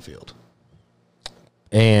downfield.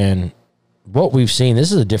 And what we've seen,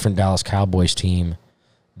 this is a different Dallas Cowboys team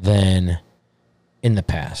than in the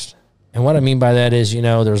past. And what I mean by that is,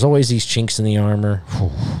 there's always these chinks in the armor.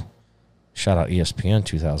 Whew. Shout out ESPN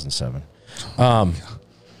 2007.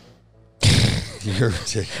 You're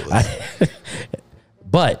ridiculous.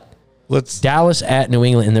 But Dallas at New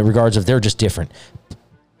England in the regards of they're just different.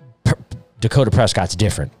 Dakota Prescott's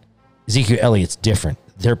different. Ezekiel Elliott's different.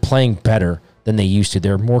 They're playing better than they used to.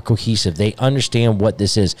 They're more cohesive. They understand what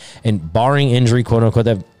this is. And barring injury, quote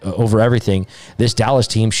unquote, over everything, this Dallas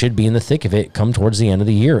team should be in the thick of it come towards the end of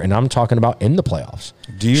the year. And I'm talking about in the playoffs.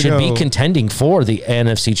 Should be contending for the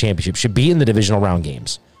NFC Championship. Should be in the divisional round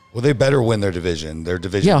games. Well, they better win their division. Their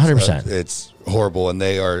division, yeah, 100%. It's horrible, and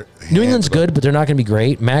they are. New England's good, but they're not going to be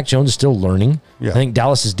great. Mac Jones is still learning. Yeah. I think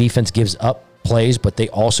Dallas's defense gives up plays, but they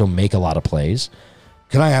also make a lot of plays.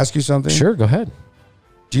 Can I ask you something? Sure, go ahead.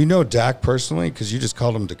 Do you know Dak personally? Because you just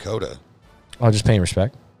called him Dakota. I'll just pay him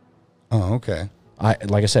respect. Oh, okay.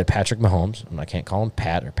 Like I said, Patrick Mahomes. I can't call him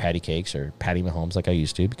Pat or Patty Cakes or Patty Mahomes like I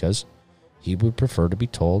used to because he would prefer to be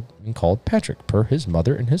told and called Patrick per his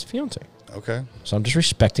mother and his fiance. Okay. So I'm just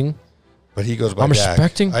respecting. But he goes by I'm Dak.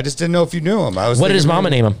 respecting. I just didn't know if you knew him. What did his mama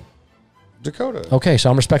name him? Dakota. Okay, so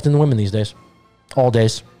I'm respecting the women these days. All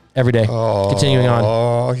days. Every day. Continuing on.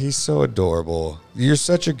 Oh, he's so adorable. You're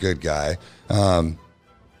such a good guy.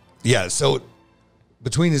 Yeah, so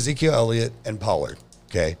between Ezekiel Elliott and Pollard,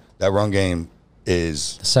 okay, that run game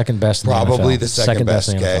is the second best in probably the the second best,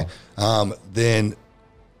 in the okay? NFL. Then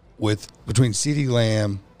between CeeDee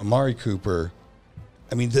Lamb, Amari Cooper,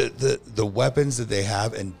 I mean, the weapons that they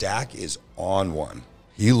have, and Dak is on one.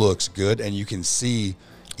 He looks good, and you can see.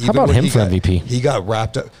 How about him for MVP? He got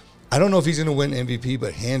wrapped up. I don't know if he's going to win MVP,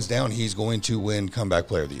 but hands down, he's going to win Comeback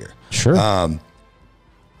Player of the Year. Sure.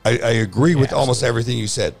 I agree with almost everything you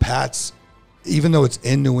said. Pats, even though it's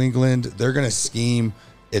in New England, they're going to scheme.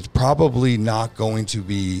 It's probably not going to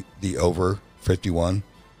be the over 51,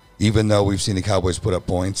 even though we've seen the Cowboys put up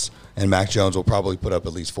points, and Mac Jones will probably put up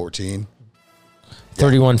at least 14.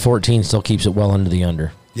 31-14 still keeps it well under the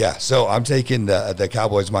under. Yeah, so I'm taking the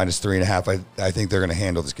Cowboys -3.5. I think they're going to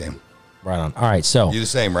handle this game. Right on. All right, so. You the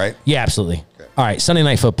same, right? Yeah, absolutely. Okay. All right, Sunday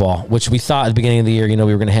Night Football, which we thought at the beginning of the year, we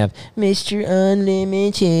were going to have Mr.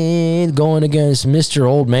 Unlimited going against Mr.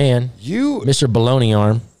 Old Man, Mr. Baloney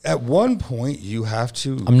Arm. At one point, you have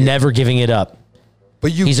to. I'm never giving it up.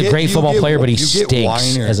 But he's a great football player, but he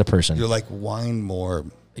stinks as a person. You're like, whine more.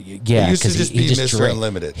 Yeah, because he just Mr.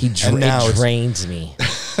 Unlimited. It drains me.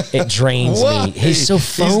 It drains me. He's so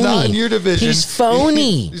phony. He's not in your division. He's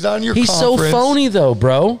phony. He's not in your He's conference. so phony, though,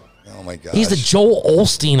 bro. Oh, my gosh. He's the Joel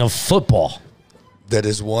Osteen of football. That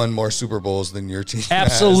has won more Super Bowls than your team.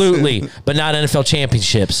 Absolutely. But not NFL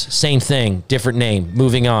championships. Same thing. Different name.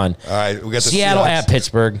 Moving on. All right. We got the Seattle Seahawks at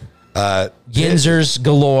Pittsburgh. Yinzers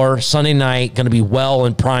galore. Sunday night. Going to be well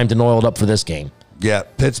and primed and oiled up for this game. Yeah.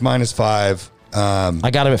 Pitts -5. I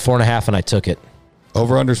got him at 4.5 and I took it.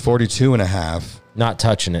 Over unders 42.5. Not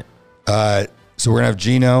touching it. So we're going to have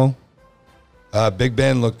Geno. Big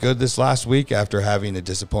Ben looked good this last week after having a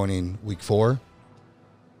disappointing week 4.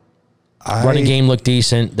 Running game looked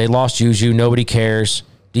decent. They lost Juju. Nobody cares.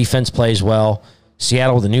 Defense plays well.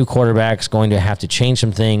 Seattle, the new quarterback, is going to have to change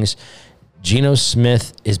some things. Geno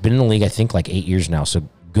Smith has been in the league, I think, like 8 years now. So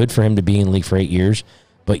good for him to be in the league for 8 years.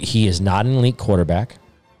 But he is not an elite quarterback.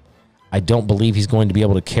 I don't believe he's going to be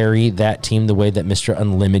able to carry that team the way that Mr.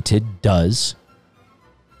 Unlimited does.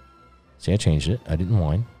 See, I changed it. I didn't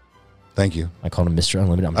whine. Thank you. I called him Mr.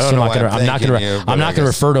 Unlimited. I'm not going to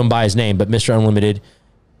refer to him by his name, but Mr. Unlimited,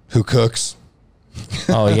 who cooks.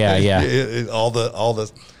 Oh yeah. all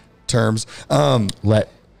the terms.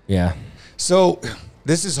 Yeah. So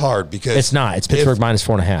this is hard because it's not. It's Pittsburgh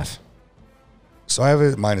 -4.5. So I have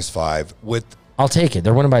it -5 with. I'll take it.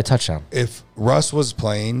 They're winning by a touchdown. If Russ was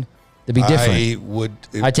playing, it'd be different.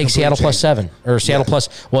 I'd take Seattle +7 or Seattle plus.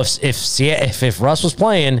 Well, if Russ was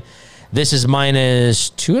playing, this is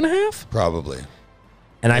 -2.5 probably,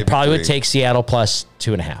 and I probably would take Seattle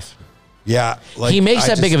 +2.5. Yeah. Like, he makes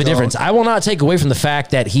that big of a difference. I will not take away from the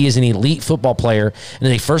fact that he is an elite football player and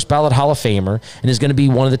is a first ballot Hall of Famer and is going to be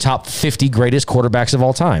one of the top 50 greatest quarterbacks of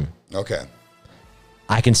all time. Okay.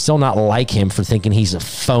 I can still not like him for thinking he's a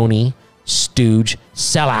phony, stooge,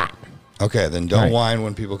 sellout. Okay, then don't whine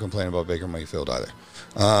when people complain about Baker Mayfield either.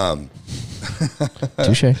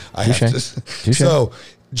 Touche. So,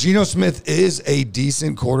 Geno Smith is a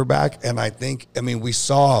decent quarterback, and we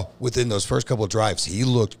saw within those first couple of drives, he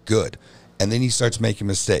looked good, and then he starts making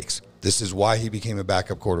mistakes. This is why he became a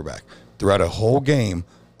backup quarterback. Throughout a whole game,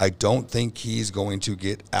 I don't think he's going to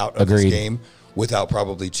get out of this game without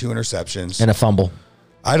probably 2 interceptions. And a fumble.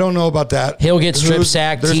 I don't know about that. He'll get strip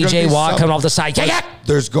sacked. TJ Watt coming off the side.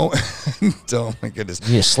 There's going. Oh my goodness. He's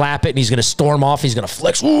gonna slap it and he's gonna storm off. He's gonna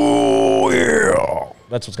flex. Ooh, yeah.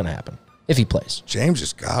 That's what's gonna happen if he plays. James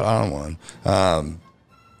just got on one.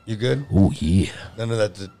 You good? Oh yeah. None of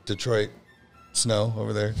that Detroit snow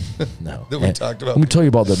over there. No. That we talked about. Let me tell you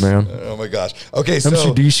about that, man. Oh my gosh. Okay, so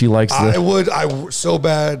MCDC likes this. I so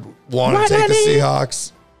bad want to take the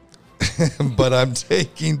Seahawks. But I'm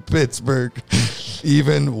taking Pittsburgh,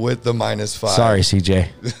 even with the -5. Sorry, CJ.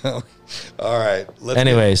 All right.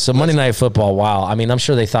 Anyway, so Monday Night Football, wow. I mean, I'm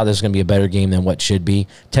sure they thought this was going to be a better game than what should be.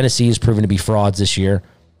 Tennessee has proven to be frauds this year.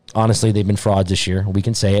 Honestly, they've been frauds this year. We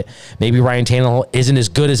can say it. Maybe Ryan Tannehill isn't as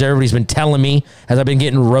good as everybody's been telling me, as I've been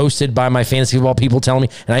getting roasted by my fantasy football people telling me,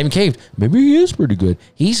 and I even caved. Maybe he is pretty good.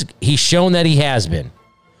 He's shown that he has been.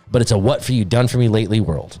 But it's a what for you, done for me lately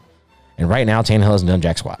world. And right now, Tannehill hasn't done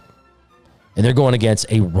jack squat. And they're going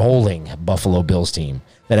against a rolling Buffalo Bills team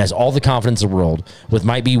that has all the confidence in the world with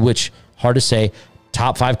which, hard to say,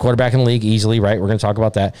 top 5 quarterback in the league easily, right? We're going to talk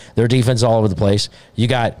about that. Their defense is all over the place. You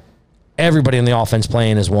got everybody in the offense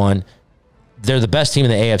playing as one. They're the best team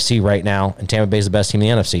in the AFC right now, and Tampa Bay is the best team in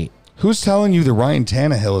the NFC. Who's telling you that Ryan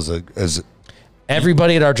Tannehill is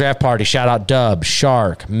everybody at our draft party? Shout out Dub,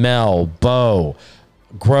 Shark, Mel, Bo,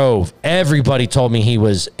 Grove. Everybody told me he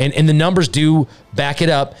was, and the numbers do back it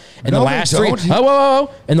up. In the last 3 in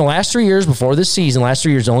the last 3 years before this season,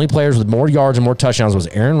 the only players with more yards and more touchdowns was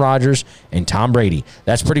Aaron Rodgers and Tom Brady.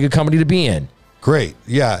 That's pretty good company to be in. Great,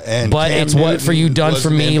 yeah, but Cam it's Newton what for you done for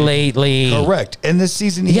me MVP. Lately. Correct, and this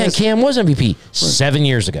season Cam was MVP 7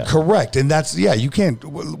 years ago. Correct, and that's you can't.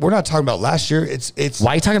 We're not talking about last year. It's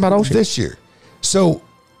why are you talking about this year? So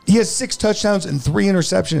he has 6 touchdowns and 3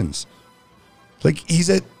 interceptions. Like, he's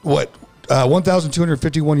at,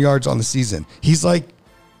 1,251 yards on the season. He's like,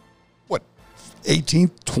 18th,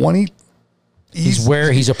 20th?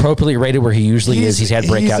 He's appropriately rated where he usually is. He's had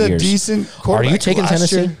breakout years. He's a decent quarterback. Are you taking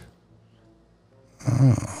Tennessee?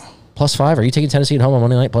 +5? Are you taking Tennessee at home on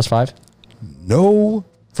Monday night +5? No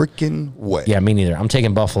freaking way. Yeah, me neither. I'm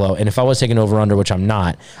taking Buffalo. And if I was taking over-under, which I'm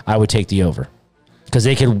not, I would take the over. Because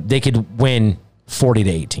they could win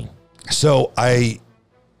 40-18. So,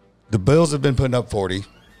 the Bills have been putting up 40,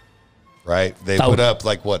 right? They put up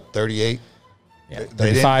 38? Yeah,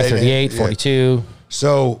 35, 38, 42.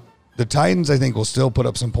 So the Titans, I think, will still put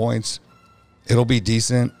up some points. It'll be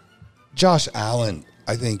decent. Josh Allen,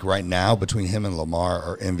 I think right now, between him and Lamar,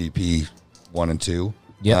 are MVP 1 and 2.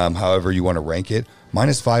 Yeah. However you want to rank it.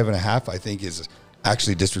 -5.5, I think, is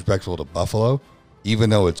actually disrespectful to Buffalo, even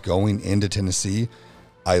though it's going into Tennessee.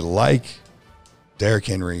 I like Derrick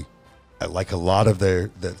Henry. I like a lot of the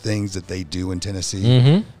things that they do in Tennessee.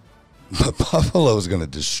 Mm-hmm. But Buffalo is going to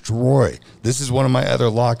destroy. This is one of my other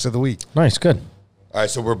locks of the week. Nice, good. All right,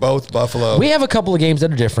 so we're both Buffalo. We have a couple of games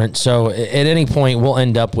that are different. So at any point, we'll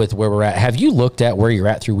end up with where we're at. Have you looked at where you're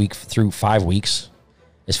at through 5 weeks?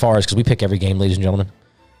 As far as, because we pick every game, ladies and gentlemen.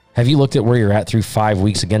 Have you looked at where you're at through 5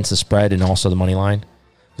 weeks against the spread and also the money line?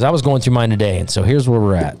 Because I was going through mine today, and so here's where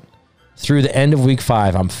we're at. Through the end of week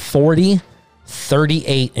 5, I'm 40,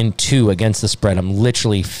 38, and 2 against the spread. I'm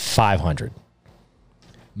literally 500.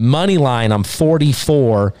 Money line, I'm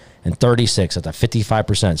 44 and 36 at that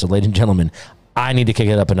 55%. So, ladies and gentlemen, I need to kick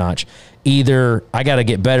it up a notch. Either I got to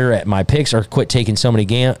get better at my picks or quit taking so many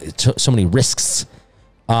risks.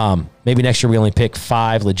 Maybe next year we only pick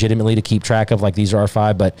 5 legitimately to keep track of, like these are our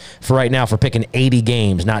 5. But for right now, for picking 80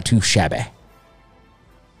 games, not too shabby.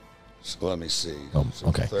 So let me see. So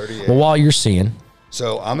okay. 38. Well, while you're seeing.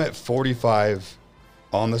 So I'm at 45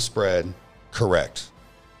 on the spread, correct,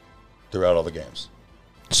 throughout all the games.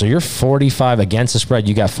 So you're 45 against the spread.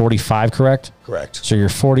 You got 45 correct? Correct. So you're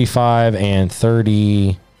 45 and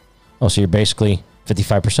 30. Oh, so you're basically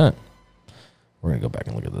 55%. We're going to go back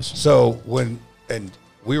and look at this. So and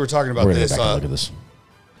we were talking about this. Go back and look at this.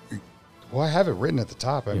 Well, I have it written at the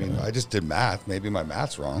top. I mean, I just did math. Maybe my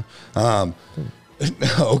math's wrong. Okay.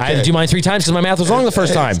 I had to do mine 3 times because my math was wrong the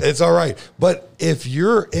first time. It's all right. But if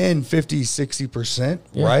you're in 50, 60%,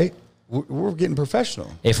 right? we're getting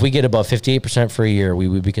professional. If we get above 58% for a year, we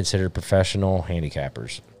would be considered professional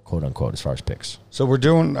handicappers, quote unquote, as far as picks. So we're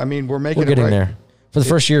doing. I mean, we're making. We're getting it right. there. For the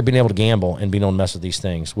first year, being able to gamble and being able to mess with these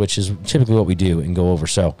things, which is typically what we do and go over.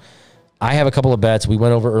 So I have a couple of bets. We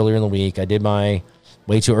went over earlier in the week. I did my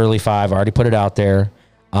way too early 5. I already put it out there.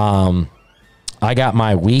 I got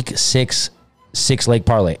my week 6 leg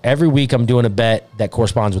parlay. Every week I'm doing a bet that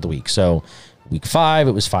corresponds with the week. So week 5,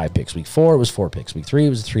 it was 5 picks. Week 4, it was 4 picks. Week 3, it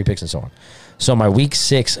was 3 picks and so on. So my week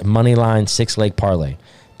 6 money line 6 leg parlay.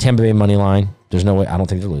 Tampa Bay money line. There's no way. I don't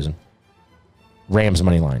think they're losing. Rams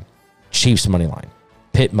money line. Chiefs money line.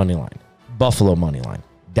 Pitt money line, Buffalo money line,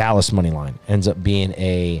 Dallas money line ends up being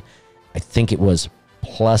I think it was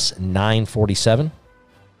plus 947.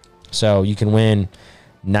 So you can win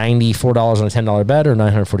 $94 on a $10 bet or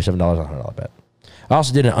 $947 on a $100 bet. I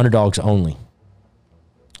also did an underdogs only.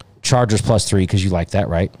 Chargers plus 3 because you like that,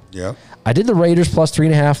 right? Yeah. I did the Raiders plus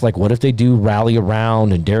 3.5. Like, what if they do rally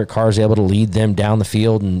around and Derek Carr is able to lead them down the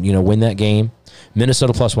field and win that game?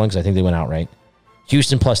 Minnesota plus 1 because I think they went outright.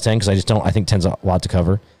 Houston plus 10 because I think 10's a lot to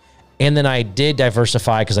cover. And then I did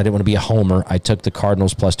diversify because I didn't want to be a homer. I took the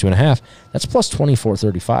Cardinals plus 2.5. That's plus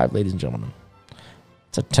 24.35, ladies and gentlemen.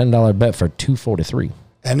 It's a $10 bet for 243.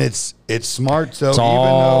 And it's smart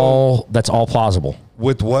though. That's all plausible.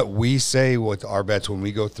 With what we say with our bets when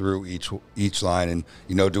we go through each line and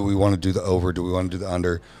do we want to do the over, do we want to do the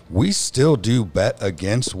under, we still do bet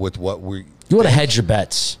against with what you want to hedge your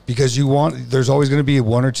bets because there's always going to be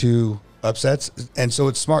 1 or 2 upsets, and so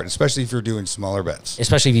it's smart, especially if you're doing smaller bets.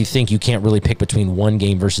 Especially if you think you can't really pick between one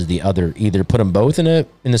game versus the other. Either put them both in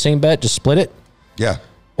the same bet, just split it. Yeah.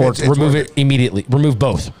 Or remove it immediately. Remove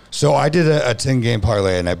both. So I did a 10-game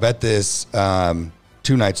parlay, and I bet this 2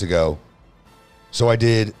 nights ago. So I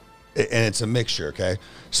did, and it's a mixture, okay?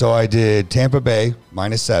 So I did Tampa Bay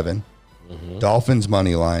 -7, Dolphins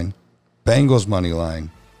money line, Bengals money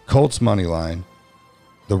line, Colts money line,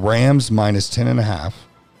 the Rams -10.5,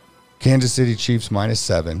 Kansas City Chiefs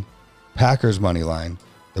 -7, Packers money line,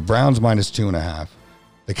 the Browns -2.5,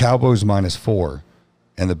 the Cowboys -4,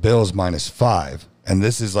 and the Bills -5. And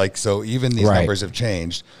this is so even these numbers have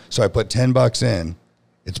changed. So I put $10 in.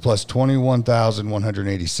 It's plus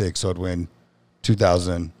 21,186. So I'd win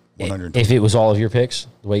 2,100. If it was all of your picks,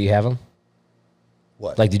 the way you have them?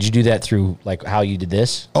 What? Did you do that through how you did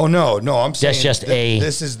this? Oh no, I'm saying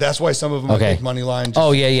that's why some of them okay. I pick money line.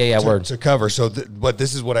 To cover. So, but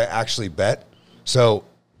this is what I actually bet. So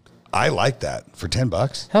I like that for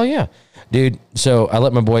 $10. Hell yeah, dude. So I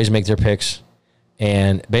let my boys make their picks,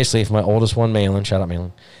 and basically, if my oldest one, Malin, shout out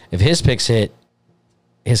Malin, if his picks hit,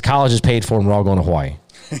 his college is paid for, and we're all going to Hawaii.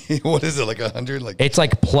 What is it, 100? It's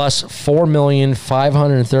plus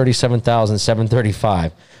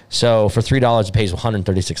 4,537,735. So for $3, it pays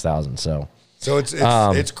 136,000. So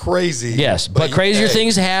it's crazy. Yes, but crazier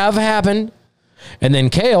things have happened. And then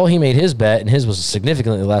Kale, he made his bet, and his was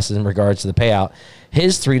significantly less in regards to the payout.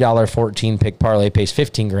 His $3.14 pick parlay pays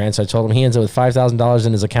 $15,000. So I told him he ends up with $5,000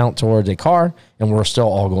 in his account towards a car, and we're still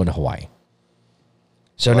all going to Hawaii.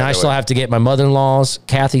 So now I still have to get my mother-in-law's,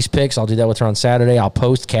 Kathy's picks. I'll do that with her on Saturday. I'll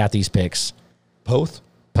post Kathy's picks. Post?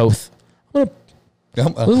 I'm going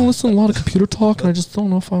to listen to a lot of computer talk, and I just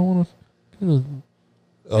don't know if I want to.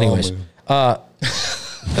 Anyways.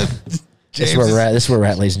 This is where we're at. This is where we're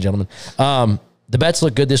at, ladies and gentlemen. The bets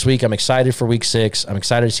look good this week. I'm excited for week 6. I'm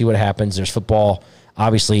excited to see what happens. There's football,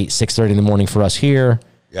 obviously, 6:30 in the morning for us here.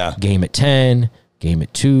 Yeah. Game at 10, game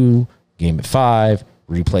at 2, game at 5,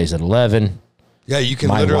 replays at 11. Yeah, you can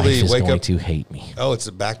My literally wife is wake going up to hate me. Oh, it's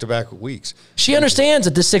a back-to-back weeks. She understands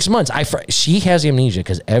that this 6 months. She has amnesia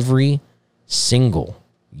because every single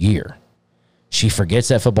year she forgets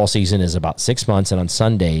that football season is about 6 months, and on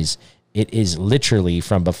Sundays it is literally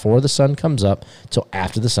from before the sun comes up till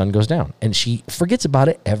after the sun goes down, and she forgets about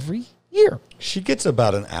it every year. She gets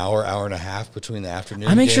about an hour and a half between the afternoon.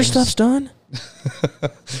 I make sure stuff's done.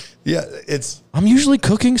 Yeah, I'm usually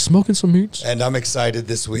cooking, smoking some meats. And I'm excited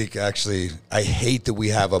this week, actually. I hate that we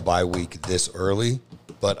have a bye week this early,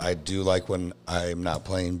 but I do like when I'm not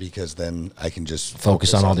playing because then I can just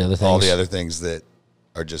focus on all the other things. All the other things that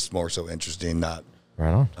are just more so interesting, not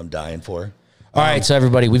right on. I'm dying for. All right, so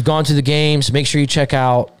everybody, we've gone through the games. Make sure you check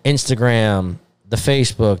out Instagram, the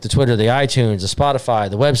Facebook, the Twitter, the iTunes, the Spotify,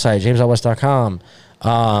 the website, jamesoutwest.com.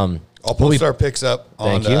 I'll post our picks up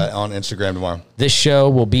on Instagram tomorrow. This show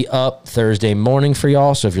will be up Thursday morning for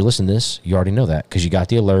y'all. So if you're listening to this, you already know that because you got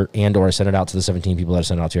the alert or I send it out to the 17 people that I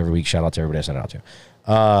send it out to every week. Shout out to everybody I send it out to.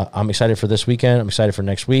 I'm excited for this weekend. I'm excited for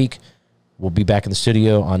next week. We'll be back in the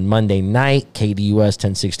studio on Monday night, KDUS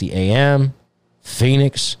 1060 AM,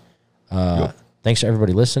 Phoenix. Thanks to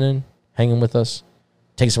everybody listening, hanging with us.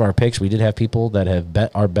 take some of our picks. We did have people that have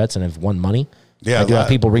bet our bets and have won money. Yeah, I do have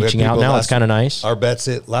people reaching out now. It's kind of nice. Our bets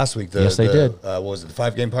it last week. Yes, they did. What was it, the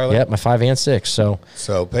 5-game parlay? Yep, my 5 and 6. So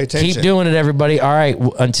pay attention. Keep doing it, everybody. All right,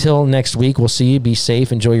 until next week, we'll see you. Be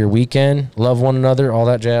safe. Enjoy your weekend. Love one another. All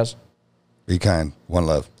that jazz. Be kind. One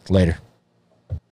love. Later.